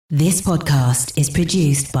This podcast is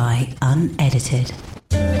produced by Unedited.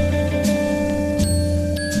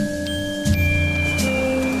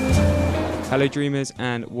 Hello dreamers,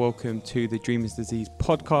 and welcome to the Dreamer's Disease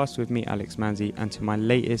podcast with me, Alex Manzi, and to my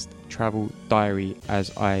latest travel diary,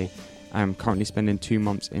 as I am currently spending 2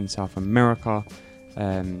 months in South America,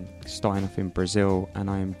 starting off in Brazil, and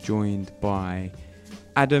I am joined by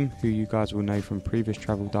Adam, who you guys will know from previous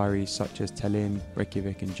travel diaries such as Tallinn,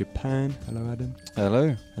 Reykjavik and Japan. Hello Adam.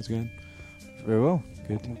 Hello. How's it going? Very well.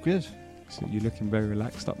 Good. All good. So you're looking very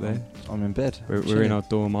relaxed up there. I'm in bed. We're in our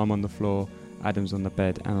dorm, I'm on the floor, Adam's on the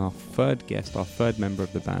bed, and our third guest, our third member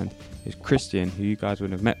of the band is Christian, who you guys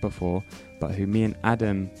would have met before, but who me and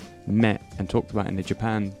Adam met and talked about in the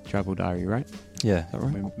Japan travel diary, right? Yeah. Is that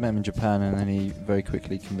right? We met him in Japan, and then he very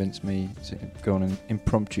quickly convinced me to go on an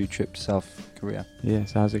impromptu trip to South Korea. Yeah,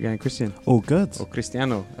 so how's it going, Christian? All good. Or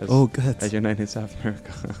Cristiano, All good. as you're known in South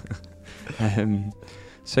America.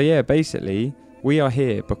 So yeah, basically, we are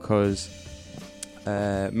here because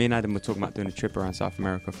me and Adam were talking about doing a trip around South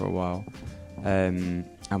America for a while. And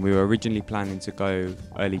we were originally planning to go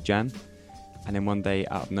early Jan, and then one day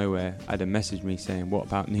out of nowhere Adam messaged me saying, what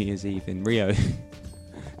about New Year's Eve in Rio?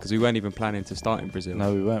 Because we weren't even planning to start in Brazil.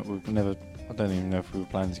 No, we weren't. We've never. I don't even know if we were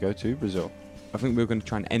planning to go to Brazil. I think we were going to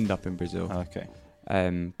try and end up in Brazil. Okay.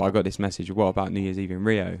 But I got this message, what about New Year's Eve in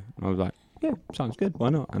Rio? And I was like, yeah, sounds good, why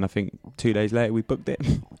not? And I think 2 days later we booked it.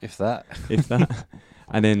 If that. If that.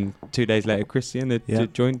 And then 2 days later Christian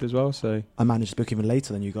had joined as well, so I managed to book even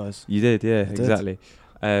later than you guys. you did, yeah, I did. exactly.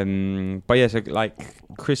 But yeah, so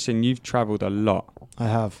like Christian, you've travelled a lot. I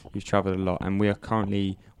have. You've travelled a lot, and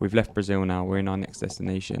we've left Brazil now. We're in our next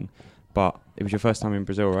destination. But it was your first time in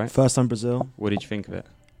Brazil, right? First time Brazil. What did you think of it?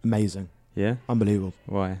 Amazing. Yeah? Unbelievable.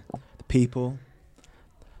 Why? The people,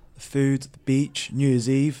 the food, the beach, New Year's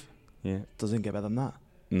Eve. Yeah. Doesn't get better than that.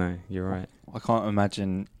 No, you're right. I can't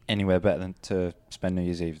imagine anywhere better than to spend New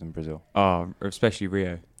Year's Eve than Brazil. Oh, especially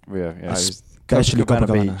Rio. Rio. Yeah. Especially Copacabana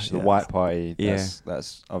Copacabana, Beach, the yeah. white party. Yeah.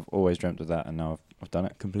 That's. I've always dreamt of that, and now I've done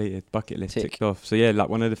it. Completed. Bucket list Tick. ticked off. So yeah, like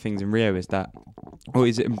one of the things in Rio is that, or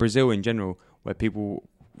is it in Brazil in general, where people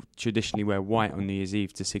traditionally wear white on New Year's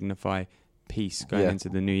Eve to signify peace going into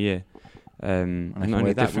the new year. And And I can only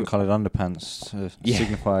wear that, different coloured underpants to Yeah.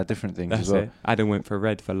 signify different things that's as well. it. Adam went for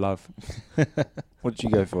red for love. What did you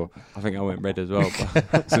go for? I think I went red as well.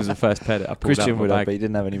 But this was the first pair that I pulled Christian out my would have, bag, but he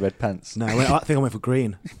didn't have any red pants. No, I think I went for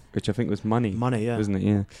green. which I think was money. Money, yeah. Wasn't it?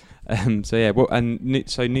 Yeah. So yeah, well, and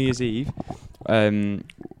so New Year's Eve,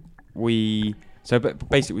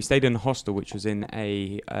 basically we stayed in a hostel which was in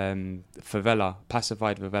a favela,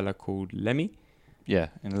 pacified favela called Leme. Yeah,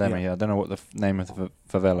 in Lemmy. Yeah. I don't know what the name of the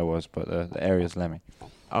favela was, but the area's Lemmy.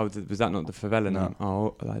 Oh, was that not the favela No. name?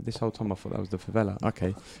 Oh, like this whole time I thought that was the favela.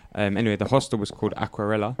 Okay. Anyway, the hostel was called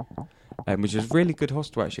Aquarela, which is a really good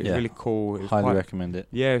hostel actually. It was Yeah. really cool. It was Highly quite- recommend it.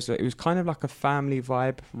 Yeah, so it was kind of like a family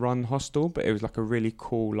vibe run hostel, but it was like a really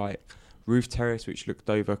cool like roof terrace which looked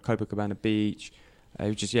over Copacabana Beach.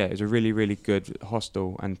 It was a really, really good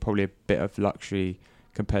hostel and probably a bit of luxury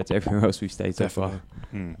compared to everywhere else we've stayed so far.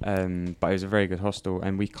 But it was a very good hostel,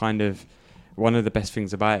 and we kind of, one of the best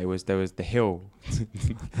things about it was there was the hill,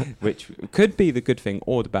 which could be the good thing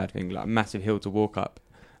or the bad thing, like a massive hill to walk up,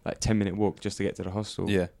 like 10-minute walk just to get to the hostel.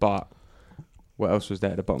 Yeah. But what else was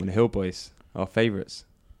there at the bottom of the hill, boys? Our favourites,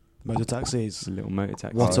 Motor taxis. the little motor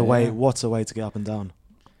taxi. What Oh, a way! yeah. What a way to get up and down.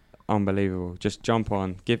 Unbelievable. Just jump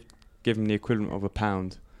on, give them the equivalent of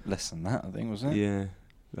 £1. Less than that, I think, wasn't it? Yeah,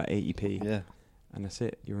 like 80p. Yeah. And that's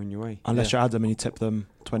it. You're on your way. Unless you're Adam and you tip them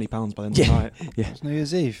 £20 by the end of the night. Yeah. It's New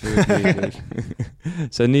Year's Eve.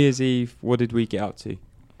 So New Year's Eve, what did we get up to?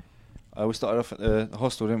 We started off at the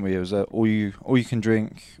hostel, didn't we? It was all you can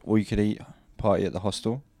drink, all you could eat party at the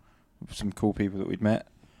hostel. With some cool people that we'd met.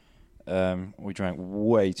 We drank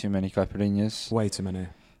way too many caipirinhas. Way too many.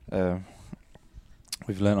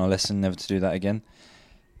 We've learnt our lesson never to do that again.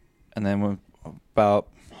 And then when about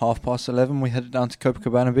 11:30, we headed down to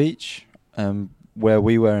Copacabana Beach. Where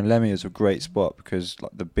we were in Lemmy is a great spot because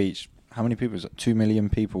like the beach, how many people? It was like 2 million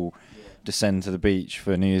people descend to the beach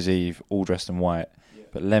for New Year's Eve, all dressed in white.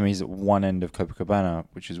 But Lemmy's at one end of Copacabana,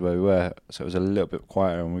 which is where we were, so it was a little bit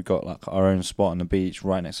quieter, and we got like our own spot on the beach,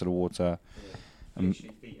 right next to the water.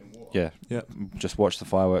 Yeah. Just watched the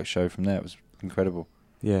fireworks show from there. It was incredible.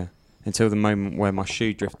 Yeah. Until the moment where my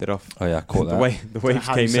shoe drifted off. Oh yeah, I caught the that. waves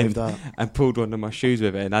How you came in saved that? and pulled one of my shoes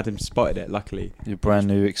with it, and Adam spotted it, luckily. Your brand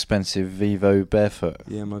new expensive Vivo barefoot.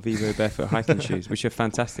 Yeah, my Vivo barefoot hiking shoes, which are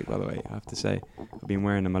fantastic, by the way, I have to say. I've been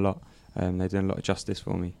wearing them a lot. They've done a lot of justice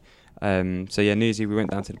for me. So yeah, New Year's Eve we went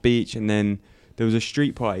down to the beach, and then there was a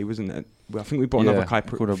street party, wasn't it? Well, I think we bought Yeah, another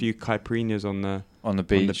called a- few caipirinhas on the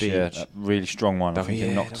beach. Yeah, beach. that really strong one. I think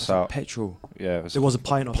it knocked us out. Petrol. Yeah, There was a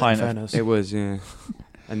pint of it, in Pint of- fairness. It was, yeah.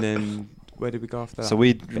 And then where did we go after that? So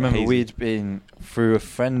Bit hazy. we'd been through a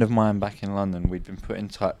friend of mine back in London. We'd been put in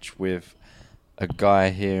touch with a guy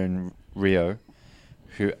here in Rio,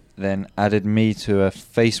 who then added me to a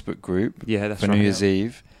Facebook group Yeah, that's for right. New Year's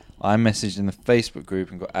Eve. I messaged in the Facebook group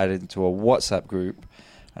and got added into a WhatsApp group.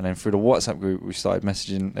 And then through the WhatsApp group, we started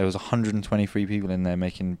messaging. There was 123 people in there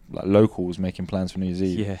making, like, locals making plans for New Year's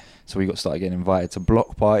Eve. Yeah. So we started getting invited to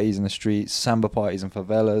block parties in the streets, samba parties in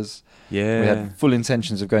favelas. Yeah. We had full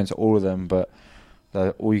intentions of going to all of them, but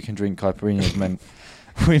the all-you-can-drink caipirinhas meant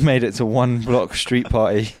we made it to one block street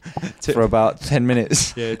party for about 10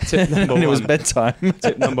 minutes. Yeah, tip number and it was one. bedtime.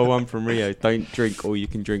 Tip number 1 from Rio: don't drink all you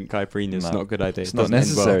can drink caipirinhas. It's No, not a good idea. It's It not doesn't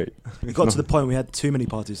end well. necessary. It got to the point we had too many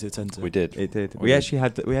parties to attend to. We did. It did. We We did. actually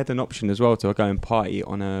had an option as well to go and party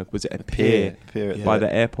on a pier Pier at Yeah. by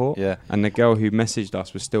the airport. Yeah. And the girl who messaged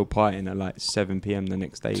us was still partying at like 7 p.m. the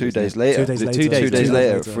next day. 2 wasn't days it? later. 2 days Was it later. 2 days? 2 days 2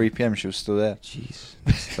 later at 3 p.m. she was still there. Jeez,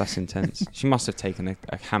 that's intense. She must have taken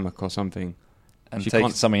a hammock or something. And She taking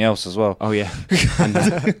can't- something else as well. Oh yeah,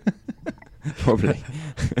 and, probably.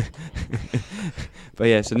 But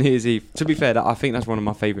yeah, so New Year's Eve. To be fair, I think that's one of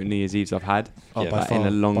my favourite New Year's Eves I've had Oh, Yeah, by like, far, in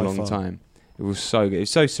a long, by long far. time. It was so good. It was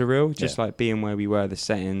so surreal, just Yeah. like being where we were, the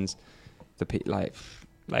settings, like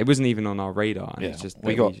it wasn't even on our radar. And Yeah. it's just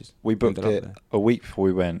We that booked ended up it there. a week before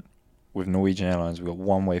we went with Norwegian Airlines. We got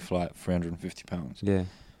one-way flight, £350. Yeah,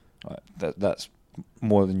 That's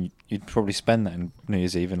more than you'd probably spend that in New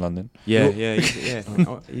Year's Eve in London. yeah,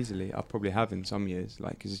 easily. I probably have in some years,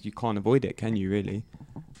 like because you can't avoid it, can you? Really?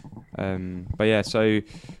 But yeah, so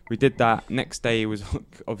we did that. Next day was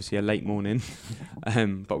obviously a late morning,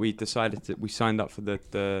 but we signed up for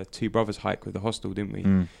the Two Brothers hike with the hostel, didn't we?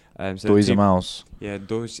 So the Dois two- Mouse. Yeah,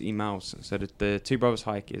 Dois Mouse. So the Two Brothers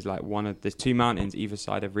hike is like there's two mountains either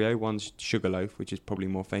side of Rio. One's Sugarloaf, which is probably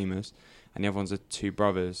more famous, and the other one's the Two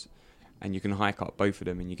Brothers. And you can hike up both of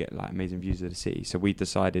them and you get like amazing views of the city. So we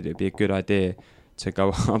decided it'd be a good idea to go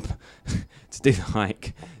up to do the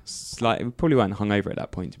hike. We probably weren't hungover at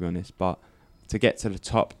that point, to be honest, but to get to the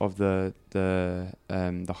top of the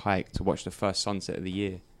hike to watch the first sunset of the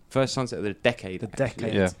year. First sunset of the decade. The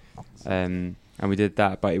actually. decade. Yeah. And we did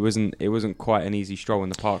that, but it wasn't quite an easy stroll in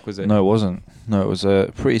the park, was it? No, it wasn't. No, it was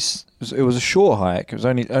a it was a short hike. It was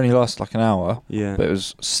only lasted like an hour, Yeah. but it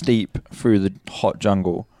was steep through the hot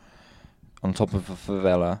jungle on top of a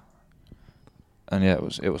favela. And yeah, it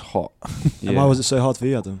was hot And why was it so hard for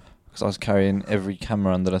you, Adam? because I was carrying every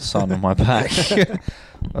camera under the sun on my back. That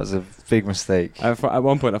was a big mistake. At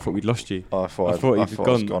one point, I thought we'd lost you. I thought I I was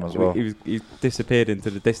was gone as well. He disappeared into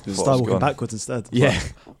the distance. Thought I Start was walking gone. backwards instead. Yeah.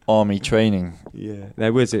 Army training. Yeah,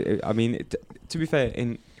 there was. I mean, to be fair,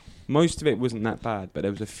 in most of it wasn't that bad, but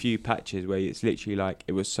there was a few patches where it's literally like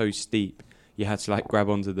it was so steep, you had to like grab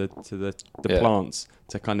onto the Yeah. plants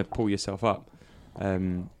to kind of pull yourself up.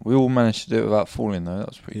 We all managed to do it without falling though. That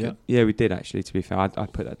was pretty Yeah. good. Yeah, we did actually. To be fair, I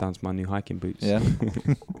put that down to my new hiking boots. Yeah.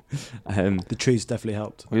 The trees definitely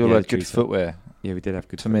helped. We all Yeah, had good trees. footwear. Yeah, we did have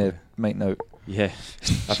good. To me, footwear. make note. Yeah,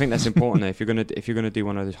 I think that's important. Though. If you're gonna do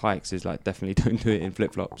one of those hikes, is like definitely don't do it in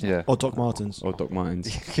flip flops. Yeah. Or Doc Martens. Or Doc Martens.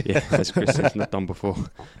 Yeah, as Chris has not done before.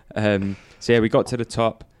 So yeah, we got to the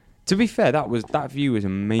top. To be fair, that view was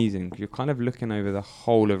amazing. You're kind of looking over the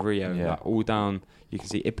whole of Rio, Yeah. like all down. You can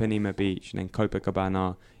see Ipanema Beach and then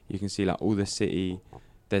Copacabana. You can see like all the city.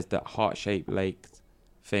 There's that heart-shaped lake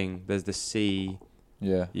thing. There's the sea.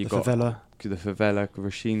 Yeah. You The got favela. the favela,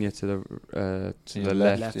 Rocinha to the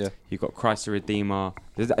left. Yeah. You've got Christ the Redeemer.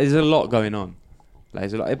 There's a lot going on. Like,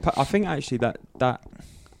 there's a lot. I think actually that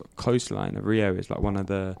coastline of Rio is like one of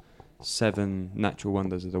the 7 natural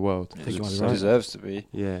wonders of the world. I think you might be It right. deserves to be.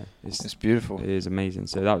 Yeah, It's beautiful. it is amazing.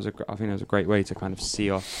 So that was I think that was a great way to kind of see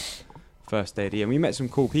off first day of the year. And we met some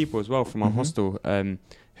cool people as well from our Mhm. hostel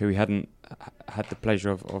who we hadn't had the pleasure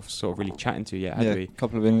of sort of really chatting to yet, had Yeah. we? A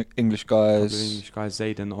couple of English A couple of guys. English guys,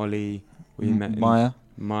 Zaid and Ollie. We met Maya.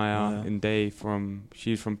 Maya Maya. and Day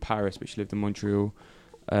she's from Paris, but she lived in Montreal.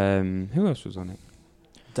 Who else was on it?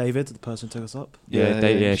 David, the person who took us up.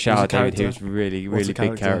 Yeah, shout a out David. He was character. really, What's really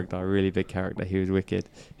a big character? really big character. He was wicked.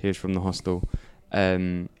 He was from the hostel.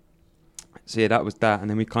 So yeah, that was that. And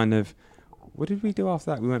then we kind of, what did we do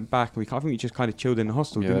after that? We went back and I think we just kind of chilled in the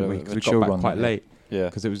hostel, Yeah, didn't we? we Because we got chilled back one quite day. late Yeah.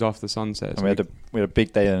 because it was after sunset. And so we had a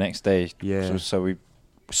big day the next day. Yeah. So we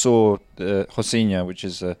saw Rocinha, which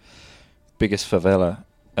is the biggest favela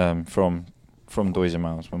from Dois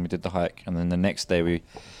Irmãos when we did the hike, and then the next day we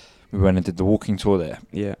went and did the walking tour there.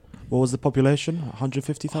 Yeah. What was the population?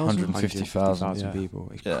 150,000? 150,000. Yeah. People.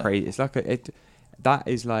 It's Yeah. crazy. It's like that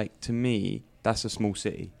is like, to me, that's a small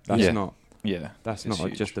city. That's Yeah. not. Yeah. That's It's not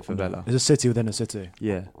huge. just a favela. It's a city within a city.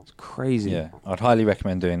 Yeah, it's crazy. Yeah, I'd highly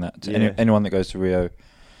recommend doing that. To Yeah. anyone that goes to Rio,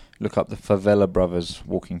 look up the Favela Brothers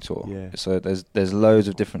walking tour. Yeah. So there's loads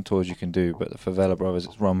of different tours you can do, but the Favela Brothers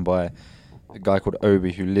is run by a guy called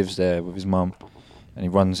Obi who lives there with his mum, and he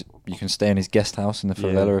runs. You can stay in his guest house in the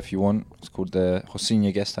favela Yeah. if you want. It's called the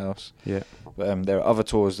Rocinha Guest House. Yeah. But there are other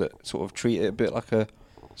tours that sort of treat it a bit like a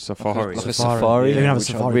Safari. like a Safari. safari. They even have a which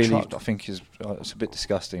safari I really truck. I think is it's a bit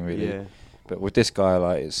disgusting, really. Yeah. But with this guy,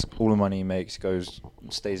 like, it's all the money he makes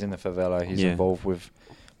stays in the favela. He's Yeah. involved with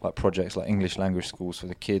like projects like English language schools for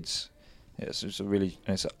the kids. It's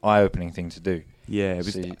an eye-opening thing to do. Yeah, it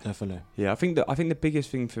was. See, Definitely. Yeah, I think the biggest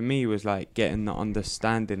thing for me was like getting the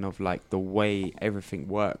understanding of like the way everything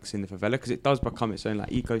works in the favela, because it does become its own like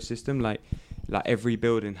ecosystem. Like every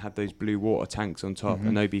building had those blue water tanks on top, Mhm.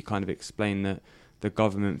 and Obi kind of explained that the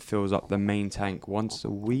government fills up the main tank once a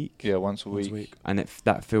week. yeah, once a Once week. And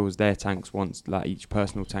that fills their tanks once, like each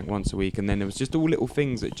personal tank once a week. And then there was just all little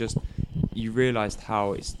things that just, you realised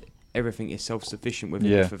how everything is self-sufficient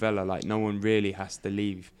within Yeah. the favela. Like no one really has to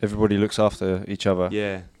leave. Everybody looks after each other.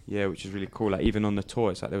 Yeah, which is really cool. Like even on the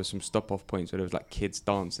tour, it's like there was some stop-off points where there was like kids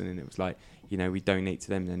dancing, and it was like, you know, we donate to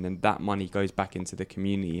them, and then that money goes back into the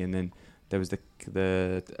community. And then there was the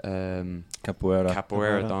Capoeira.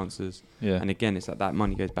 capoeira dancers. Yeah. And again, it's like that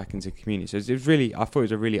money goes back into the community. So it was really, I thought it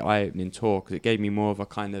was a really eye-opening tour, because it gave me more of a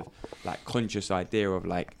kind of like conscious idea of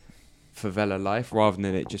like favela life, rather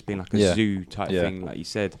than it just being like a Yeah. zoo type Yeah. thing, like you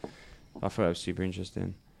said. I thought it was super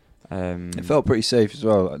interesting. It felt pretty safe as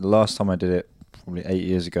well. Like, the last time I did it, probably 8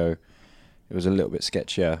 years ago, it was a little bit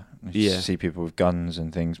sketchier. You Yeah. see people with guns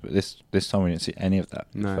and things, but this time we didn't see any of that.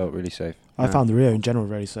 No. It felt really safe. I No. found the Rio in general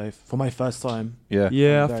very safe. For my first time, Yeah.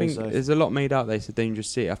 Yeah, I Very think safe. there's a lot made out there. It's a dangerous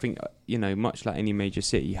city. I think, you know, much like any major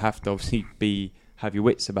city, you have to obviously have your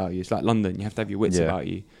wits about you. It's like London, you have to have your wits Yeah. about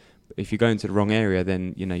you. If you go into the wrong area,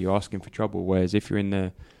 then, you know, you're asking for trouble. Whereas if you're in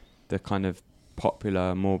the kind of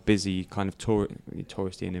popular, more busy kind of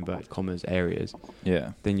touristy in inverted commas areas,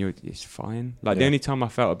 Yeah. then it's fine. Like the Yeah. only time I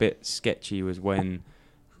felt a bit sketchy was when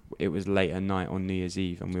it was late at night on New Year's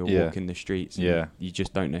Eve and we were Yeah. walking the streets and Yeah. you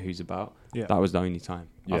just don't know who's about. yeah, That was the only time.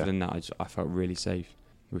 Yeah. Other than that, I felt really safe,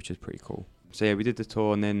 which is pretty cool. So yeah, we did the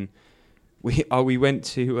tour, and then we went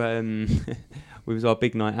to it was our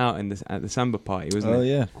big night out at the samba party, wasn't Oh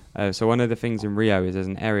it? yeah. So one of the things in Rio is there's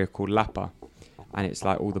an area called Lapa, and it's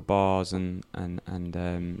like all the bars and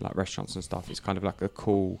like restaurants and stuff. It's kind of like a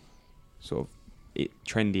cool sort of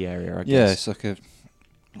trendy area, I guess. Yeah, it's like a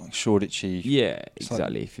Shoreditchy. Yeah, It's like-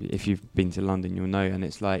 exactly. If you've been to London, you'll know. And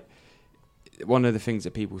it's like one of the things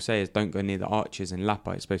that people say is don't go near the arches in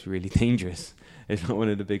Lapa. It's supposed to be really dangerous. It's not one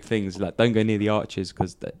of the big things. Like don't go near the arches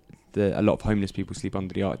because a lot of homeless people sleep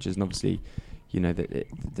under the arches, and obviously, you know,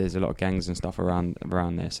 there's a lot of gangs and stuff around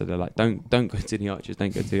there. So they're like, don't go to the arches.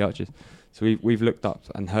 Don't go to the arches. So we've looked up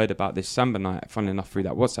and heard about this samba night. Funnily enough, through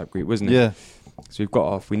that WhatsApp group, wasn't it? Yeah. So we've got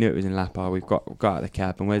off. We knew it was in Lapa. We've got out of the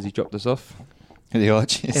cab, and where's he dropped us off? The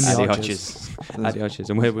arches. In the At arches. At the arches.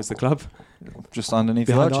 And where was the club? Just underneath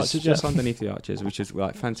Behind the the arches. arches, Just underneath the arches, which is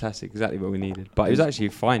like fantastic, exactly what we needed. But it was actually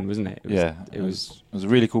fine, wasn't it? It was, Yeah. It was. It was a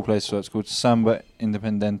really cool place. So it's called Samba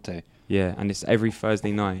Independente. Yeah, and it's every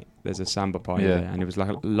Thursday night. There's a samba party Yeah. there, and it was like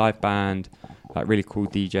a live band, like really cool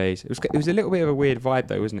DJs. It was a little bit of a weird vibe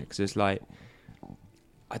though, wasn't it? Because it's like,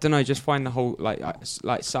 I don't know, I just find the whole like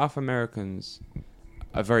South Americans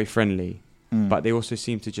are very friendly, but they also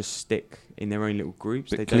seem to just stick in their own little groups.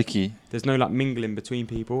 Bit They don't- cliquey. There's no like mingling between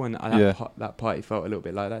people, and Yeah. that party felt a little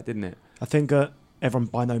bit like that, didn't it? I think everyone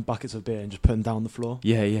buying their own buckets of beer and just putting down on the floor.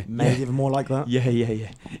 Yeah, yeah. Maybe even more like that. Yeah.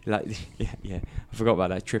 Like, yeah. I forgot about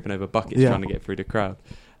that, tripping over buckets Yeah. trying to get through the crowd.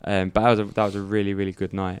 But that was a really, really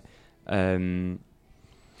good night. And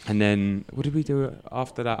then what did we do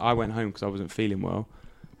after that? I went home because I wasn't feeling well.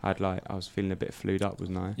 I was feeling a bit flued up,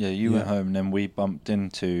 wasn't I? Yeah, you went Yeah. home and then we bumped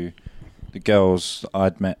into the girls that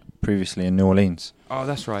I'd met previously in New Orleans. Oh,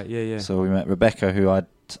 that's right. Yeah. So we met Rebecca, who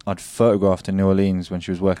I'd photographed in New Orleans when she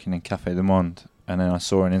was working in Café du Monde. And then I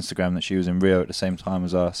saw on Instagram that she was in Rio at the same time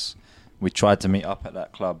as us. We tried to meet up at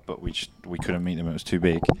that club, but we couldn't meet them. It was too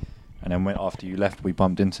big. And then after you left, we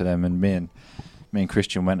bumped into them, and me and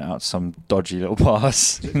Christian went out to some dodgy little bars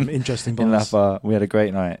Some interesting in bars. Lapa. We had a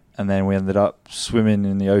great night, and then we ended up swimming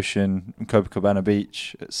in the ocean in Copacabana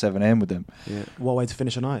Beach at 7 a.m. with them. Yeah. What a way to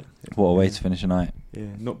finish a night. What a way Yeah. to finish a night! Yeah.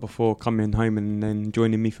 Not before coming home and then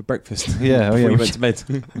joining me for breakfast. Yeah, oh before yeah, we we went to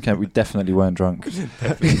bed. Okay, we definitely weren't drunk.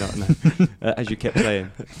 Definitely not. No. As you kept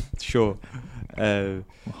saying. Sure. High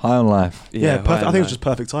on life. Yeah, high perfect. I on think it was that. just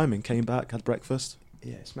perfect timing. Came back, had breakfast.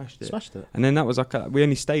 Yeah, smashed it. Smashed it. And then that was like we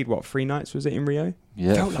only stayed 3 nights? Was it in Rio?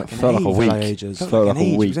 Yeah, Felt it like an felt like a age. week. Felt like ages. Felt Felt like an a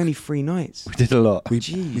age. It week. was only 3 nights. We did a lot. We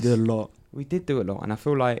Jeez. did a lot. We did do a lot, and I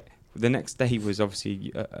feel like the next day was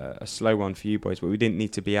obviously a slow one for you boys, but we didn't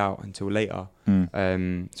need to be out until later.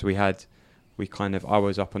 So I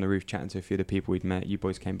was up on the roof chatting to a few of the people we'd met. You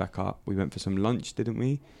boys came back up. We went for some lunch, didn't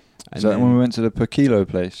we? Is that when we went to the per kilo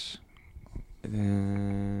place?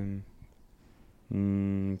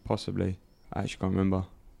 Possibly. I actually can't remember.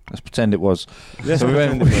 Let's pretend it was. Let's So we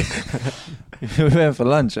pretend went, it we went for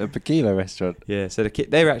lunch at a per kilo restaurant. Yeah, so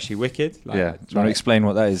they were actually wicked. Do you want to explain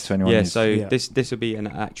what that is to anyone? Yeah, who's- so Yeah. this will be an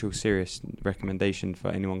actual serious recommendation for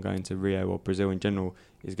anyone going to Rio or Brazil in general,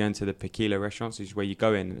 is going to the per kilo restaurants, which is where you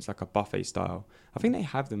go in and it's like a buffet style. I think they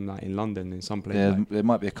have them like in London in some places. yeah, like- there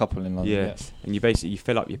might be a couple in London. yeah, and you basically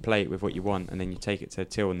fill up your plate with what you want, and then you take it to a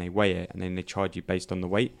till and they weigh it, and then they charge you based on the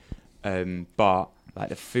weight. But like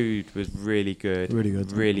the food was really good, Really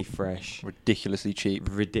good. really fresh. Ridiculously cheap.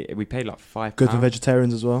 We paid like £5. Good for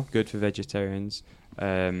vegetarians as well. Good for vegetarians.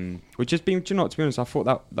 Which has been, do you know what, to be honest, I thought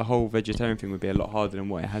that the whole vegetarian thing would be a lot harder than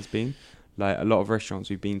what it has been. Like a lot of restaurants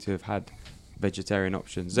we've been to have had vegetarian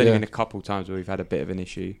options. There's only been a couple times where we've had a bit of an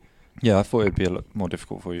issue. Yeah, I thought it'd be a lot more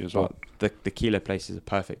difficult for you as well. But the kilo places are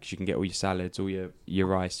perfect because you can get all your salads, all your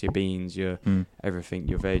rice, your beans, your everything,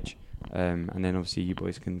 your veg. And then obviously you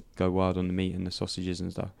boys can go wild on the meat and the sausages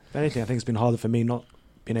and stuff. If anything, I think it's been harder for me not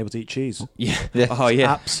being able to eat cheese. Yeah. Yeah. Oh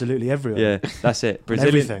yeah. Absolutely everywhere. Yeah, that's it.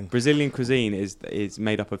 Everything. Brazilian cuisine is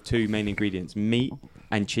made up of 2 main ingredients: meat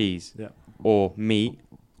and cheese. Yeah. Or meat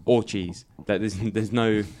or cheese. That there's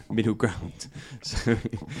no middle ground. So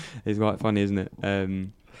it's quite funny, isn't it?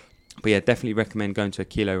 But yeah, definitely recommend going to a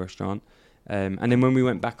kilo restaurant. And then when we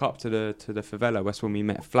went back up to the favela, that's when we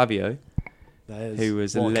met Flavio, who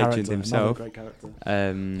was a What legend character. himself. Another great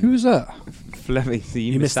character. Who was that? Flavio, so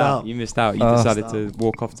you missed missed out. out. You missed out. You Oh. decided to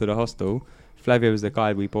walk off to the hostel. Flavio was the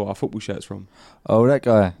guy we bought our football shirts from. Oh, that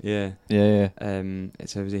guy. Yeah. Yeah.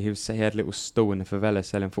 So he had a little stall in the favela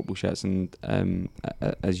selling football shirts, and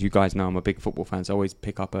as you guys know, I'm a big football fan, so I always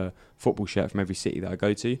pick up a football shirt from every city that I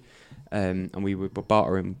go to. And we were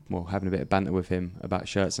bartering, having a bit of banter with him about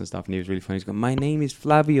shirts and stuff, and he was really funny. He's going, "My name is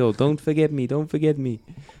Flavio, don't forget me.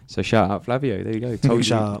 So shout out Flavio, there you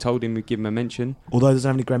go. Told him we'd give him a mention. Although he doesn't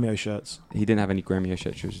have any Gremio shirts. He didn't have any Gremio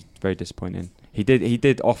shirts, which was very disappointing. He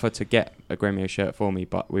did offer to get a Gremio shirt for me,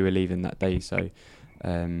 but we were leaving that day, so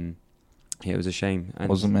it was a shame. And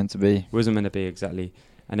Wasn't meant to be. Wasn't meant to be, exactly.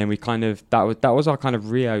 And then we that was our kind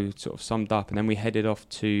of Rio sort of summed up, and then we headed off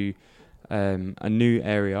to a new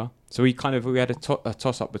area. So we had a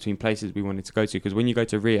toss up between places we wanted to go to, because when you go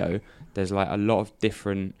to Rio, there's like a lot of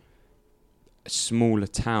different smaller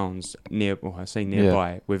towns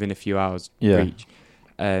nearby, within a few hours reach,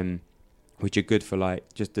 which are good for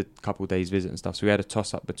like just a couple of days visit and stuff. So we had a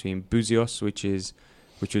toss up between Buzios, which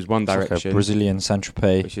was one direction, like a Brazilian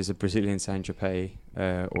Saint-Tropez. which is a Brazilian Saint-Tropez,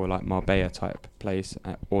 or like Marbella type place,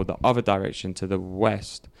 or the other direction to the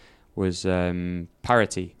west was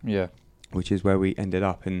Paraty, Yeah. which is where we ended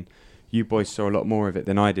up. And you boys saw a lot more of it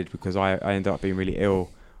than I did, because I ended up being really ill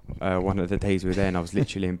one of the days we were there, and I was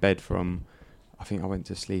literally in bed from, I think I went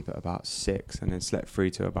to sleep at about 6 and then slept through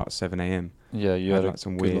to about 7 a.m. Yeah, you had had like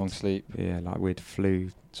some good weird long sleep. Yeah, like weird flu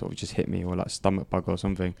sort of just hit me, or like stomach bug or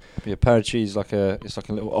something. Yeah, Paraty is like a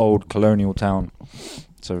little old colonial town.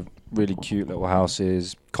 So really cute little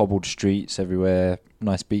houses, cobbled streets everywhere,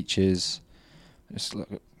 nice beaches. It's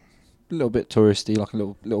like a little bit touristy, like a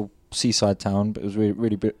little seaside town, but it was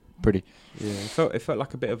really pretty. Yeah, it felt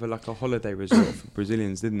like a bit of a holiday resort for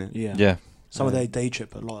Brazilians, didn't it? Yeah. Some of their day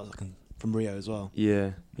trip, a lot from Rio as well.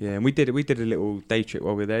 Yeah, and we did a little day trip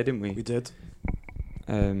while we were there, didn't we? We did.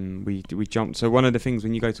 We jumped. So one of the things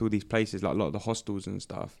when you go to all these places, like a lot of the hostels and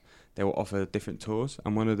stuff, they will offer different tours.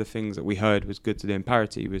 And one of the things that we heard was good to do in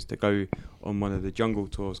Paraty was to go on one of the jungle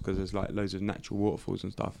tours, because there's like loads of natural waterfalls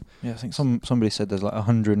and stuff. Yeah, I think somebody said there's like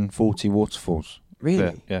 140 waterfalls. Really?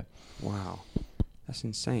 There. Yeah. Wow, that's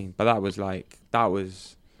insane. But that was like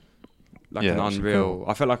an that's unreal. cool.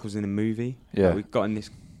 I felt like I was in a movie. Yeah. Like we got in this,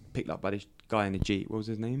 picked up by this guy in a Jeep. What was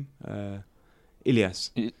his name? Elias.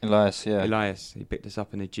 Elias, yeah. Elias. He picked us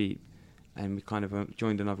up in a Jeep, and we kind of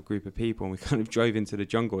joined another group of people, and we kind of drove into the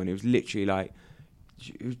jungle, and it was literally like,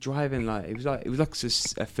 it was driving like it was like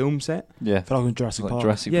a film set. Yeah. I feel like in Jurassic Park.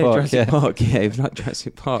 Jurassic Yeah, Park. Jurassic Park. Yeah, it was like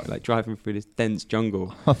Jurassic Park, like driving through this dense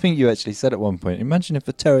jungle. I think you actually said at one point, imagine if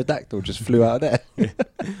a pterodactyl just flew out of there.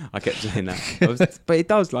 I kept saying that, but it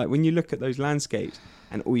does, like when you look at those landscapes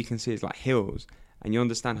and all you can see is like hills, and you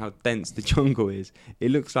understand how dense the jungle is.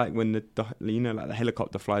 It looks like when the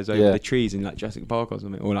helicopter flies over the trees in like Jurassic Park or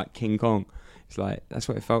something, or like King Kong. It's like, that's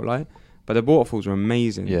what it felt like. But the waterfalls were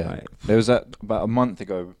amazing. Yeah. Like, There was that about a month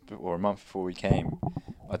ago, or a month before we came,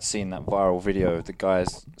 I'd seen that viral video of the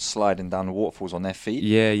guys sliding down the waterfalls on their feet.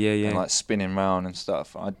 yeah. And like spinning round and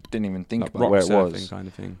stuff. I didn't even think Like about rock where it surfing was. kind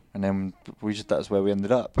of thing. And then that's where we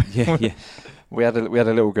ended up. Yeah, yeah. We had a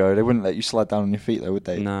little go. They wouldn't let you slide down on your feet though, would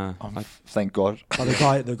they? Nah. Thank God. But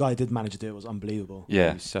the guy did manage to do it. It was unbelievable. It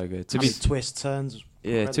Yeah. was so good. To be twists, turns.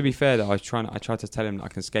 To be fair though, I tried to tell him that I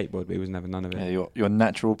can skateboard, but he was never none of it. Yeah, your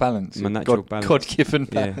natural balance. My natural balance. God-given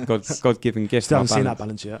Yeah, balance. God-given gift. Still my haven't seen that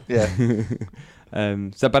balance. balance yet.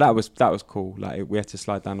 Yeah. But that was cool. Like we had to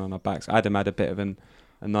slide down on our backs. Adam had a bit of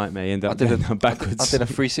a nightmare. He ended up going down backwards. I did a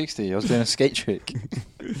 360. I was doing a skate trick.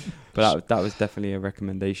 But that was definitely a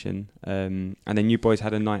recommendation. And then you boys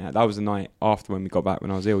had a night out. That was the night after when we got back when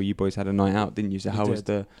I was ill. You boys had a night out, didn't you? So how was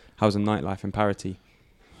the nightlife in Parity?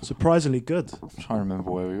 Surprisingly good I'm trying to remember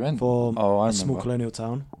where we went. for I a small remember. colonial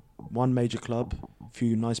town. One major club, a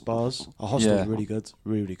few nice bars. A hostel was really good,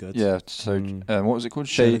 really good. Yeah. So what was it called?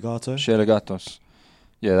 Shea Legato. Shea Legatos.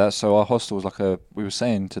 Yeah. So our hostel was like we were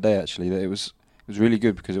saying today actually that it was really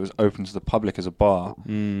good because it was open to the public as a bar,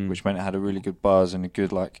 which meant it had a really good buzz and a good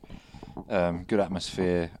good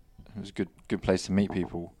atmosphere. It was a good place to meet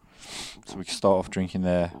people. So we could start off drinking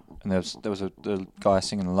there, and there was a guy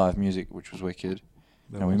singing the live music, which was wicked.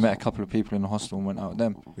 And we met a couple of people in the hostel and went out with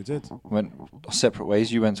them. We did. Went separate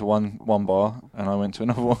ways. You went to one bar and I went to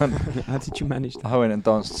another one. How did you manage that? I went and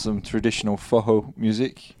danced some traditional foho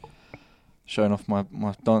music, showing off my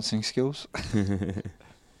dancing skills.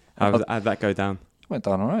 How'd that go down? Went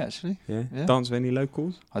down alright actually. Yeah. Yeah. Dance with any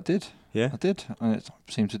locals? I did, Yeah. and it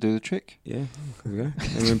seemed to do the trick. Yeah. There we go.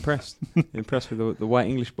 They were impressed. Impressed with the white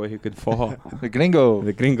English boy who could fajo. The gringo.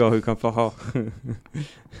 The gringo who can fajo.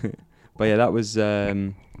 But yeah, that was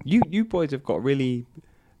you boys have got really.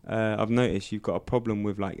 I've noticed you've got a problem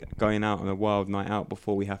with like going out on a wild night out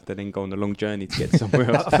before we have to then go on a long journey to get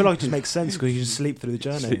somewhere else. I feel like it just makes sense because you just sleep through the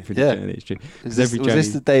journey. Sleep through Yeah. the journey, it's true. Was every this journey-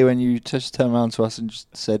 the day when you just turned around to us and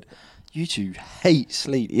just said, "You two hate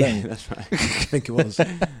sleep"? Yeah, don't you?" that's right. I think it was.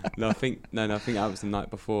 I think that was the night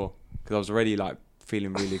before because I was already like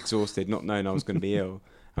feeling really exhausted, not knowing I was going to be ill,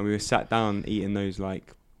 and we were sat down eating those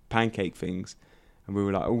like pancake things, and we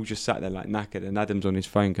were like all just sat there like knackered, and Adam's on his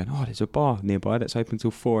phone going, "Oh, there's a bar nearby that's open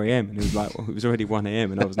till 4 a.m. and it was like it was already 1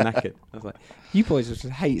 a.m. and I was knackered. I was like, "You boys just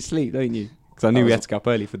hate sleep, don't you?" Because I knew we had to go up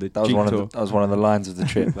early for the That was Jeep one tour. of the lines of the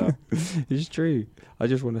trip, though. It's true. I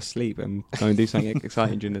just want to sleep and go and do something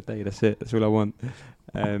exciting during the day. That's it. That's all I want.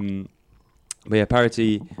 But yeah,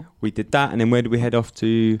 Parity, we did that, and then where did we head off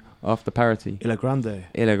to after Parity? Illa Grande.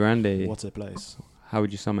 Illa Grande. What a place. How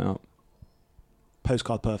would you sum it up?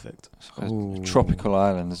 Postcard perfect. It's like Ooh. a tropical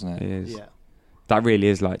island, isn't It it? is. Yeah. That really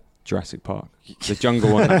is like Jurassic Park. The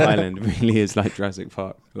jungle on that island really is like Jurassic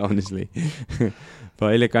Park, honestly.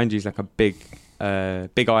 But Illa Grande is like a big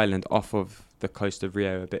island off of the coast of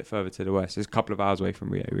Rio, a bit further to the west. It's a couple of hours away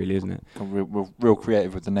from Rio, really, isn't it? Got real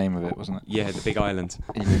creative with the name of it, wasn't it? Yeah, the big island.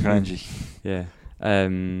 Illa Grande. Yeah.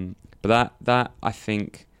 But that I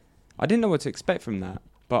think I didn't know what to expect from that,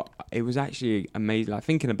 but it was actually amazing. Like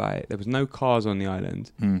thinking about it, there was no cars on the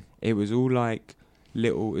island. It was all like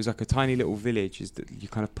it was like a tiny little village. Is that you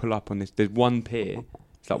kind of pull up on this? There's one pier.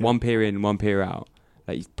 It's like one pier in, one pier out.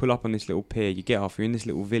 Like you pull up on this little pier, you get off, you're in this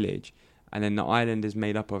little village, and then the island is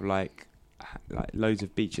made up of like loads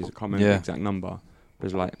of beaches. I can't remember the exact number.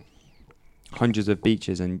 There's like hundreds of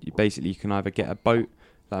beaches, and you can either get a boat,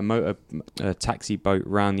 like a taxi boat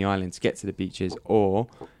around the island to get to the beaches, or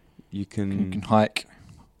you can hike.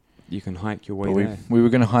 You can hike your way But there. we were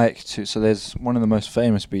going to hike to. So there's one of the most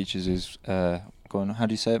famous beaches is. Go on. How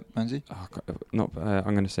do you say it, Manzi?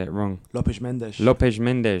 I'm going to say it wrong. Lopez Mendes. Lopez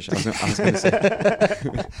Mendes. I was going to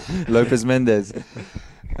say. Lopez Mendes.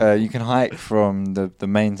 You can hike from the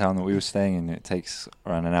main town that we were staying in. It takes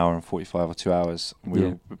around an hour and 45 or 2 hours. We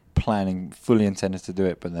were planning, fully intended to do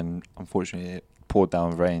it, but then unfortunately it poured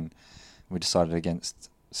down rain. We decided against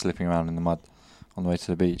slipping around in the mud on the way to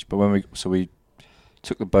the beach. But we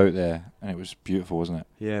took the boat there, and it was beautiful, wasn't it?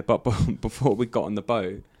 Yeah, but before we got on the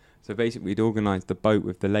boat, so basically we'd organised the boat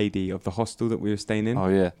with the lady of the hostel that we were staying in. Oh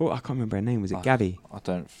yeah. Well, I can't remember her name. Was it Gabby? I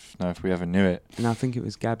don't know if we ever knew it. No, I think it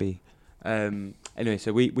was Gabby. Anyway,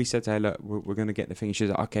 so we said to her, look, we're going to get the thing. She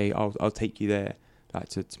was like, okay, I'll take you there, like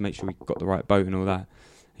to make sure we got the right boat and all that.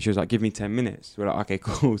 And she was like, give me 10 minutes. We're like, okay,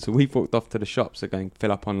 cool. So we walked off to the shops to go and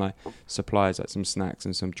fill up on like supplies, like some snacks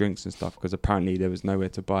and some drinks and stuff, because apparently there was nowhere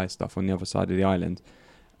to buy stuff on the other side of the island.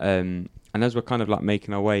 And as we're kind of like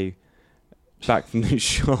making our way, back from the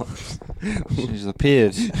shops. She just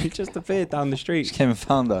appeared. She just appeared down the She street. came and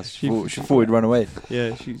found us. She thought we'd run away.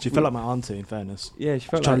 Yeah, She felt like my auntie, in fairness. yeah, she She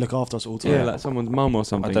felt trying like to look after us all the time. yeah, like someone's mum or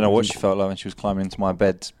something. I don't know what she felt like when she was climbing into my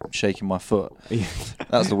bed, shaking my foot. Yeah.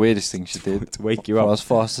 That's the weirdest thing she did. to wake you I up. was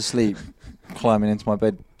fast asleep, climbing into my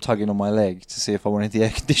bed, tugging on my leg to see if I wanted the air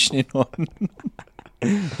conditioning on.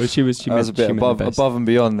 But she was I was a bit above and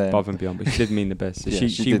beyond there. above and beyond, but she did mean the best. So Yeah, she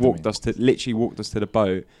she did walked mean. us to the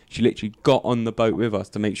boat. She literally got on the boat with us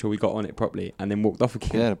to make sure we got on it properly, and then walked off again.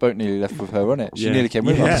 Yeah, the boat nearly left with her on it. She Yeah. nearly came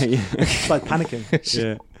with Yeah. us. It's like panicking.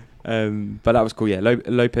 yeah. But that was cool. Yeah,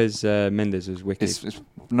 Lopez Mendes was wicked. It's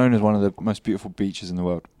known as one of the most beautiful beaches in the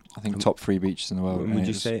world. I think top 3 beaches in the world. Would and you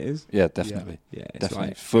it's- say it is? Yeah, definitely. Yeah, it's Definitely.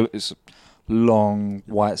 like- Full. It's long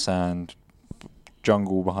white sand,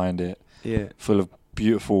 jungle behind it, yeah, full of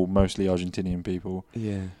beautiful, mostly Argentinian people,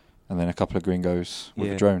 yeah. and then a couple of gringos with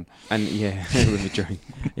Yeah. a drone. And yeah, with a drone.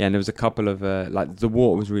 Yeah, and there was a couple of like the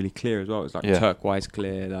water was really clear as well. It was like Yeah. turquoise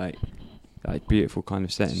clear, like beautiful kind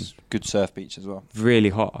of setting. It's good surf beach as well. Really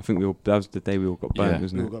hot. I think that was the day we all got burnt, Yeah.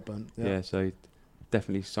 wasn't We it? all got burnt. Yeah. So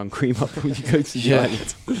definitely sun cream up when you go to the Yeah.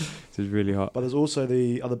 island. It was really hot. But there's also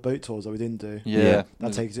the other boat tours that we didn't do. Yeah,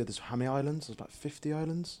 That takes you to how many islands? There's like 50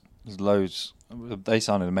 islands. there's loads. They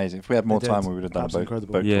sounded amazing. If we had more They time, did. we would have done Absolutely a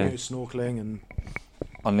incredible. boat Yeah. tour. Snorkeling and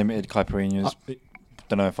Unlimited caipirinhas.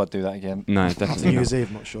 Don't know if I'd do that again. No, after definitely New not. Year's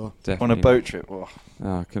Eve, not sure. Definitely On a not. boat trip. Oh,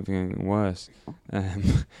 Oh, I couldn't think of anything worse.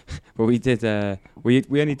 But we did.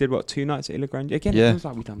 We only did what 2 nights at Ilha Grande. Again, Yeah. it was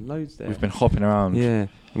like we done loads there. we've been hopping around. Yeah,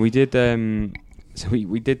 and we did. So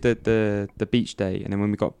we did the beach day, and then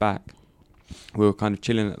when we got back, we were kind of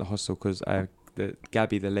chilling at the hostel because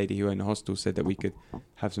Gabby, the lady who owned the hostel, said that we could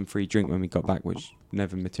have some free drink when we got back, which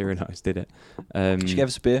never materialised, did it? She gave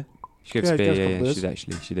us a beer. She gave us Yeah, beer, gave us a couple yeah,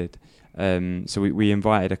 beers. she did. So we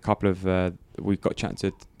invited a couple of. We got chatting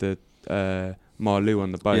to the Marlou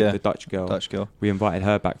on the boat, Yeah. the Dutch girl. Dutch girl. We invited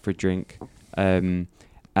her back for a drink,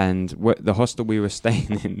 and the hostel we were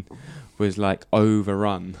staying in was like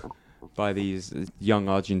overrun by these young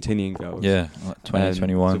Argentinian girls. Yeah, like 20,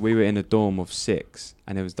 21. So we were in a dorm of 6,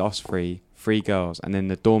 and it was us three girls, and then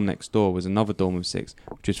the dorm next door was another dorm of 6,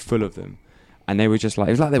 which was full of them, and they were just like,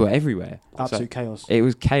 it was like they were everywhere. Absolute So chaos. it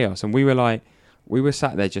was chaos, and we were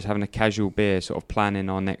sat there just having a casual beer, sort of planning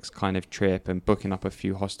our next kind of trip and booking up a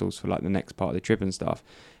few hostels for like the next part of the trip and stuff.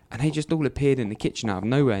 And they just all appeared in the kitchen out of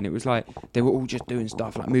nowhere, and it was like they were all just doing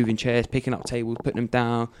stuff like moving chairs, picking up tables, putting them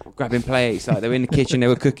down, grabbing plates. Like they were in the kitchen, they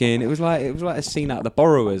were cooking. It was like a scene out of The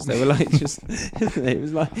Borrowers. They were like just, it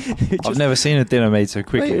was like. I've never seen a dinner made so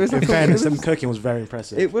quickly. Mate, it was In like fairness, it them was, cooking was very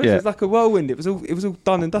impressive. it was, Yeah. it was like a whirlwind. It was all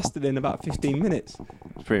done and dusted in about 15 minutes.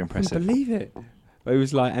 It's pretty I couldn't impressive. believe it. But it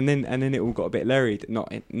was like, and then it all got a bit leery,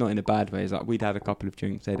 not in a bad way. It's like we'd had a couple of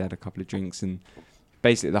drinks, they'd had a couple of drinks, and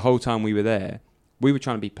basically the whole time we were there, we were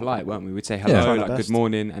trying to be polite, weren't we? We'd say hello, Yeah. Trying our like good best.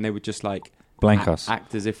 morning, and they would just like Blank us.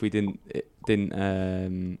 act as if we didn't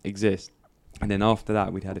exist. And then after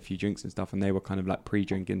that, we'd had a few drinks and stuff, and they were kind of like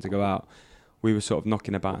pre-drinking to go out. We were sort of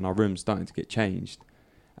knocking about in our room, starting to get changed.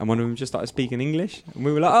 And one of them just started speaking English, and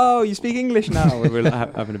we were like, "Oh, you speak English now?" We were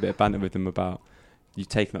like, having a bit of banter with them about you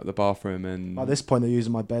taking up the bathroom, and At this point, they're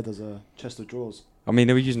using my bed as a chest of drawers. I mean,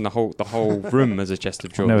 they were using the whole room as a chest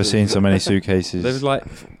of I've drawers. never seen so many suitcases.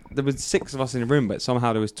 There was 6 of us in the room, but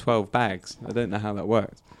somehow there was 12 bags. I don't know how that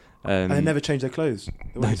worked. And they never changed their clothes.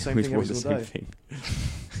 They wore the same we thing wore every the single same day.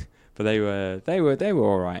 thing. But they were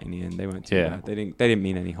all right in the end. They weren't too Yeah. bad. They didn't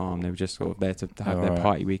mean any harm. They were just sort of there to have Oh, their right.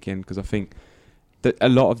 party weekend, because I think that a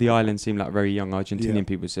lot of the island seemed like very young Argentinian Yeah.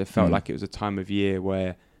 people. So it felt Mm. like it was a time of year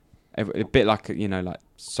where a bit like like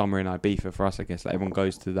summer in Ibiza for us, I guess. Like everyone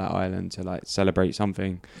goes to that island to like celebrate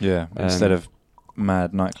something. Yeah, instead Um, of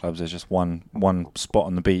mad nightclubs, there's just one spot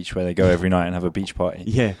on the beach where they go every night and have a beach party.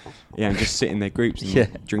 Yeah, and just sit in their groups and Yeah.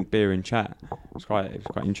 drink beer and chat. It was quite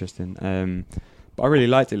interesting. But I really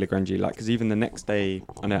liked Ilha Grande, like, because even the next day,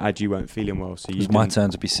 I know Ad, you weren't feeling well, so It you was my didn't- turn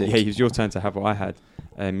to be sick. Yeah, it was your turn to have what I had.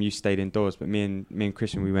 You stayed indoors, but me and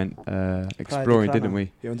Christian, we went exploring, Praia de didn't Crana.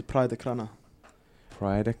 we? You went to Praia de Crana.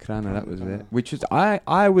 Praia de Crana, that was Crana. it. Which was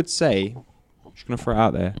I would say, just gonna throw it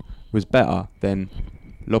out there, was better than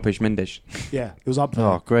Lopez Mendes. Yeah, it was up there.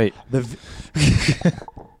 Oh, great.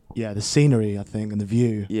 Yeah, the scenery, I think, and the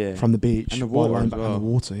view Yeah. from the beach. And the while water lying as back- well. And the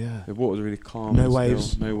water, yeah. The water was really calm. No and still.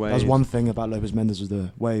 waves. No waves. That was one thing about Lopez Mendes was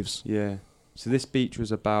the waves. Yeah. So this beach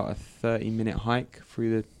was about a 30-minute hike through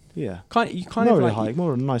the Yeah. you kind Not of really like hike,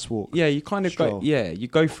 more a nice walk. yeah, you kind of Stroll. you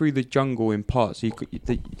go through the jungle in parts. So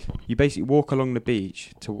you basically walk along the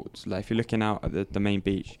beach towards, like, if you're looking out at the main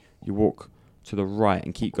beach, you walk to the right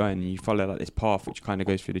and keep going, and you follow like this path which kind of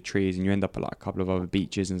goes through the trees, and you end up at like a couple of other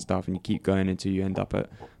beaches and stuff, and you keep going until you end up at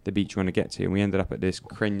the beach you want to get to. And we ended up at this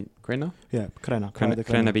Crena Yeah,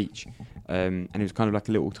 Crena. Beach, and it was kind of like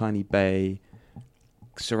a little tiny bay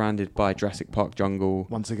surrounded by Jurassic Park jungle.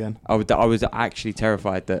 Once again. I was actually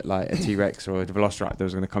terrified that like a T-Rex or a Velociraptor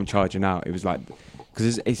was going to come charging out. It was like,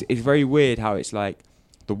 because it's very weird how it's like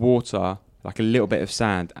the water, like a little bit of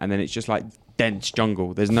sand, and then it's just like dense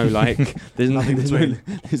jungle. There's no like, there's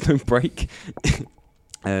no break.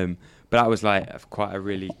 But that was like quite a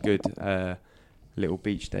really good little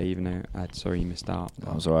beach day, even though sorry you missed out.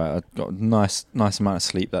 That was alright. I got a nice amount of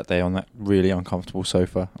sleep that day on that really uncomfortable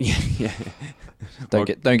sofa. yeah.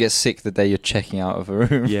 Don't get sick the day you're checking out of a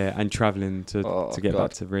room. Yeah, and travelling to get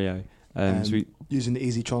back to Rio. So using the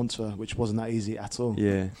easy transfer, which wasn't that easy at all.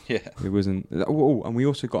 Yeah, it wasn't. Oh, and we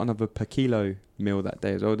also got another per kilo meal that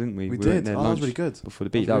day as well, didn't we? We did. That was really good. Before the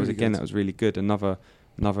beach, that was really good. Another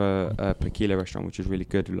per kilo restaurant, which was really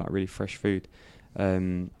good, with like really fresh food.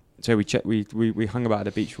 So we hung about at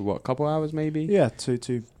the beach for a couple hours maybe? Yeah,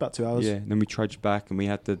 about 2 hours. Yeah, and then we trudged back, and we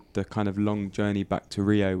had the kind of long journey back to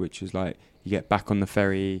Rio, which is like you get back on the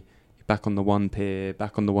ferry, back on the one pier,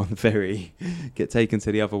 back on the one ferry, get taken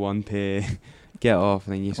to the other one pier, get off,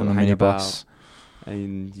 and then you sort of hang about,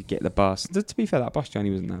 and you get the bus. To be fair, that bus journey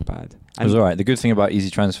wasn't that bad. It was alright. The good thing about Easy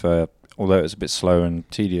Transfer, although it was a bit slow and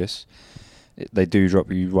tedious, they do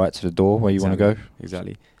drop you right to the door where you want to go.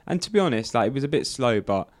 Exactly. And to be honest, like it was a bit slow,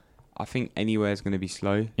 but I think anywhere is going to be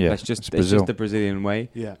slow. Yeah, it's just the Brazilian way.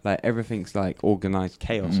 Yeah, like everything's like organised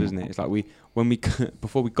chaos, isn't it? It's like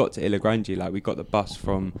before we got to Ilha Grande, like we got the bus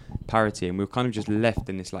from Paraty, and we were kind of just left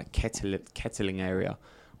in this like kettling area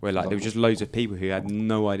where like there was just loads of people who had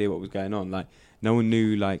no idea what was going on. Like no one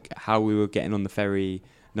knew like how we were getting on the ferry.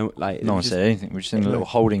 No one said anything. We were just in a little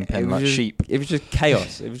holding pen like sheep. It was just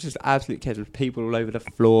chaos. It was just absolute chaos with people all over the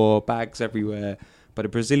floor, bags everywhere. But the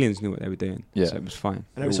Brazilians knew what they were doing, so it was fine.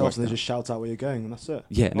 And every so often they just shout out where you're going, and that's it.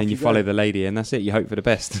 Yeah, and then you follow the lady, and that's it. You hope for the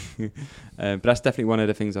best. But that's definitely one of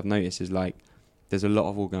the things I've noticed is like there's a lot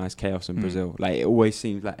of organised chaos in Brazil. Like it always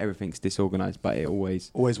seems like everything's disorganised, but it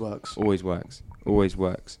always works. Always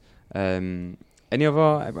works. Any other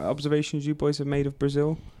observations you boys have made of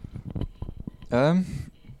Brazil?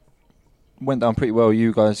 Went down pretty well.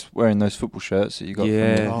 You guys wearing those football shirts that you got from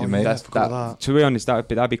your mate. To be honest,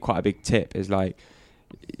 that'd be quite a big tip. Is like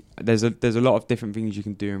there's a lot of different things you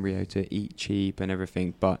can do in Rio to eat cheap and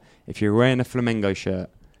everything. But if you're wearing a Flamengo shirt,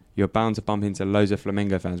 you're bound to bump into loads of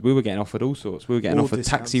Flamengo fans. We were getting offered all sorts. We were getting offered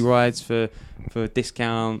discounts. Taxi rides for a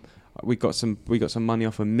discount. We got some money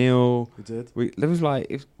off a meal. We did. There was like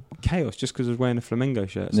it was chaos just because I was wearing a Flamengo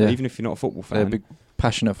shirt. So even if you're not a football fan, they're big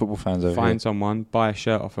passionate football fans over here. Find someone, buy a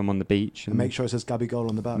shirt off them on the beach, and make sure it says Gabby Goal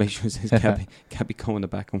on the back. Make sure it says Gabby Goal on the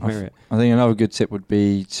back and wear it. I think another good tip would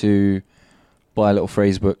be to buy a little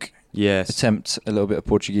phrase book. Yes. Attempt a little bit of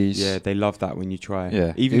Portuguese. Yeah, they love that when you try it.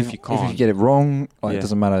 Yeah. Even if you can't. If you get it wrong, it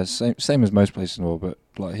doesn't matter. Same as most places in the world, but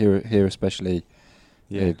like here especially,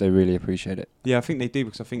 they really appreciate it. Yeah, I think they do,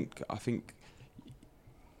 because I think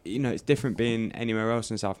it's different being anywhere else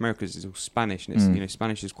in South America because it's all Spanish, and it's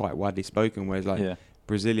Spanish is quite widely spoken, whereas like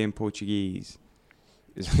Brazilian Portuguese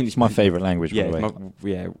it's my favourite language, by the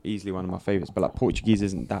way. Easily one of my favourites. But like Portuguese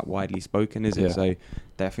isn't that widely spoken, is it? So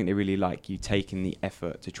I think they really like you taking the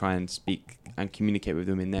effort to try and speak and communicate with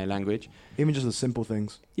them in their language. Even just the simple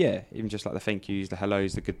things. Yeah, even just like the thank yous, the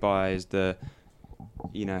hellos, the goodbyes, the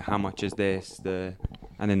how much is this, and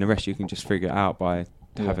then the rest you can just figure it out by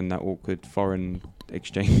having that awkward foreign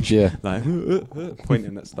exchange. Yeah. Like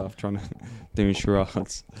pointing at stuff, trying to doing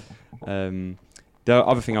charades. The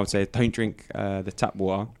other thing I would say is don't drink the tap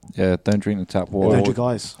water. Yeah, don't drink the tap water. Don't drink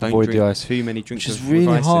ice. Avoid the ice. Too many drinks. Which is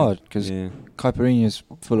really hard because Caipirinha is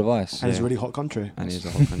full of ice. And it's a really hot country. And it is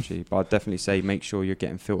a hot country. But I'd definitely say make sure you're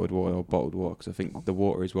getting filtered water or bottled water, because I think the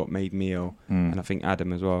water is what made me ill, and I think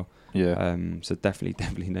Adam as well. Yeah. So definitely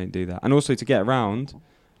don't do that. And also to get around,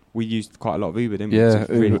 we used quite a lot of Uber, didn't we? Yeah, it's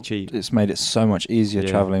really cheap. It's made it so much easier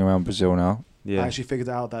travelling around Brazil now. Yeah. I actually figured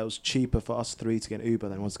out that it was cheaper for us three to get Uber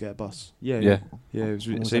than it was to get a bus. Yeah.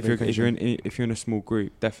 So if you're in a small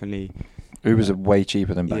group, definitely Ubers are way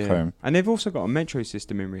cheaper than back home. And they've also got a metro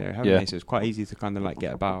system in Rio, haven't they? So it's quite easy to kind of like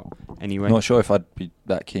get about anyway. Not sure if I'd be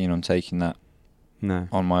that keen on taking that.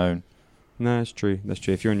 On my own. No, that's true.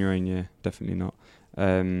 If you're on your own, definitely not.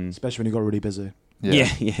 Especially when you got really busy. Yeah,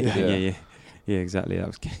 exactly.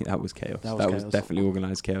 That was chaos. That was definitely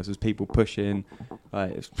organised chaos. There was people pushing.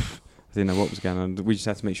 I didn't know what was going on. We just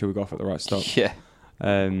had to make sure we got off at the right stop. Yeah.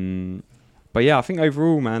 But I think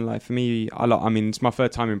overall, man, like for me, it's my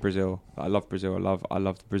third time in Brazil. I love Brazil. I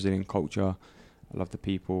love the Brazilian culture. I love the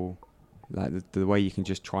people. like the way you can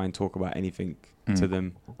just try and talk about anything to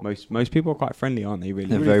them. Most people are quite friendly, aren't they? Really,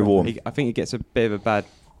 They're very warm. I think it gets a bit of a bad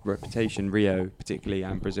reputation, Rio particularly,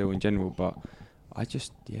 and Brazil in general. But I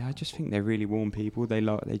just think they're really warm people. They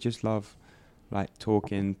just love like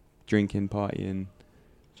talking, drinking, partying,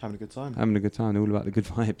 Having a good time. All about the good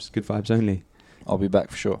vibes only. I'll be back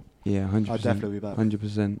for sure. Yeah, 100%. I'll definitely be back.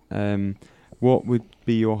 100%. What would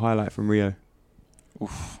be your highlight from Rio?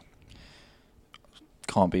 Oof.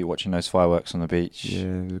 Can't be watching those fireworks on the beach. Yeah,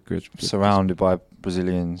 it was good. Surrounded by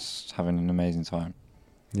Brazilians having an amazing time.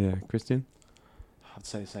 Yeah, Christian? I'd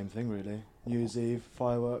say the same thing, really. New Year's Eve,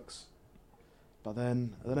 fireworks. But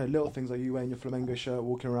then, I don't know, little things like you wearing your Flamengo shirt,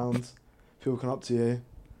 walking around, people come up to you.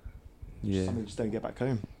 Yeah. Something you just don't get back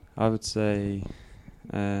home. I would say,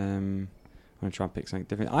 I'm going to try and pick something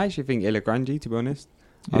different. I actually think Ilha Grande, to be honest.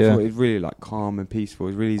 I Yeah. thought it was really like calm and peaceful. It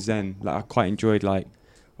was really zen. Like I quite enjoyed like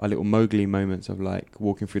our little Mowgli moments of like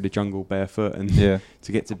walking through the jungle barefoot and Yeah.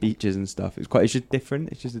 to get to beaches and stuff. It's just different.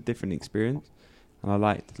 It's just a different experience. And I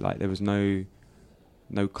liked like there was no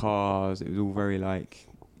cars. It was all very like,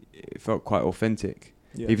 it felt quite authentic.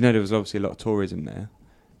 Yeah. Even though there was obviously a lot of tourism there,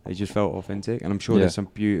 it just felt authentic. And I'm sure Yeah. there's some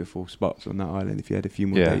beautiful spots on that island if you had a few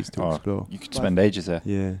more Yeah. days to Oh, explore. You could spend ages there.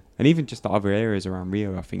 Yeah, and even just the other areas around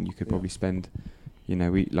Rio, I think you could Yeah. probably spend. You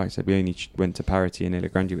know, we like I said, we only went to Parati and Ilha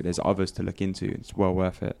Grande, but there's others to look into. It's well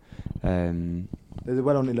worth it. They're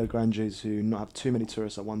well on Ilha Grandes who not have too many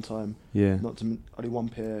tourists at one time. Yeah, Only one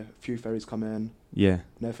pier, a few ferries come in, yeah,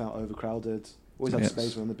 never felt overcrowded. Always have Yes.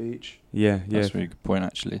 space on the beach. yeah, yeah, That's a really good point,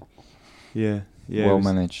 actually. yeah. Well it was,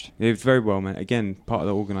 managed. It was very well managed. Again, part of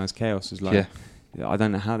the organised chaos is like, I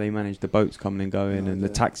don't know how they manage the boats coming and going No and the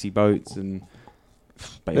idea. taxi boats and.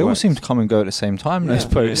 But They all seem to come and go at the same time, those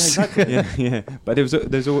boats. Yeah, exactly. yeah. But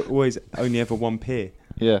there's always only ever one pier.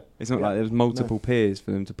 Yeah. It's not Yeah. like there was multiple piers for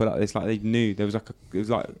them to put up. It's like they knew there was like it was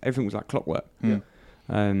like everything was like clockwork. Mm.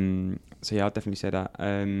 So yeah, I'd definitely say that. But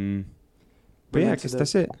We yeah, I went to guess the-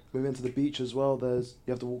 that's it. We went to the beach as well. You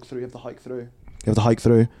have to walk through, you have to hike through. You have to hike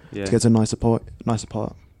through Yeah, to get to a nicer part.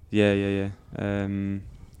 yeah. Trying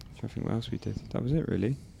to think what else we did. That was it,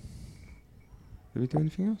 really. Did we do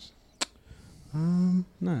anything else?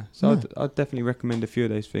 No. So No. I'd definitely recommend a few of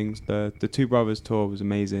those things. The Two Brothers tour was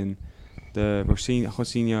amazing. The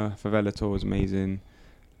Rocinha Favela tour was amazing.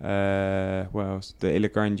 What else? The Ilha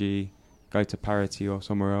Grande. Go to Parati or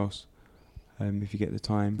somewhere else. If you get the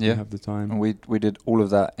time. Yeah. You have the time. And we did all of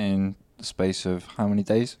that in the space of how many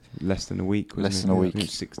days? Less than a week. Wasn't Less it? than a I week. think it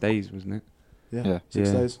was 6 days, wasn't it? Yeah. 6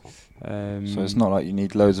 Yeah. days. So it's not like you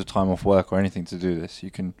need loads of time off work or anything to do this.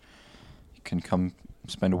 You can come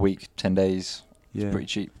spend a week, 10 days. Yeah. It's pretty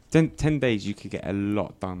cheap. 10 days you could get a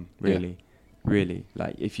lot done, really. Really.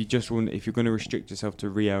 Like if you're going to restrict yourself to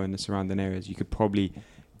Rio and the surrounding areas, you could probably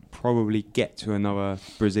get to another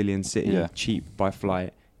Brazilian city cheap by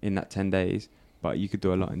flight in that 10 days, but you could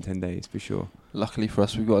do a lot in 10 days for sure. Luckily for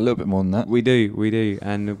us, we've got a little bit more than that. We do,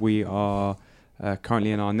 and we are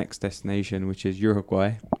currently in our next destination, which is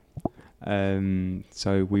Uruguay.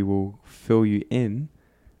 So we will fill you in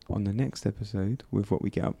on the next episode with what we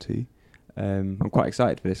get up to. I'm quite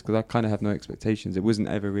excited for this because I kind of have no expectations. It wasn't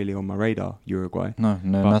ever really on my radar, Uruguay.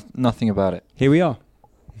 Nothing about it. Here we are.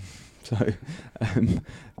 So,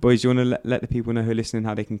 boys, do you want to let the people know who are listening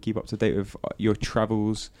how they can keep up to date with your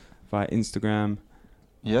travels via Instagram?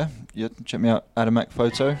 Yeah, check me out, Adamac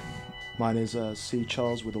Photo. Mine is C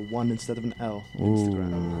Charles with a 1 instead of an L on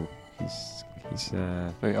Instagram. Ooh, he's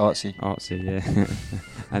Very artsy. yeah.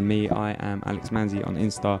 And me, I am Alex Manzi on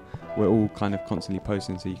Insta. We're all kind of constantly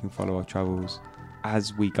posting, so you can follow our travels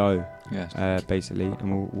as we go, Yes. basically,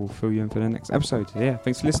 and we'll fill you in for the next episode. So yeah,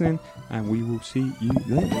 thanks for listening, and we will see you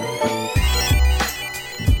then.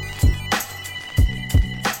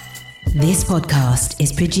 This podcast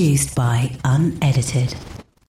is produced by Unedited.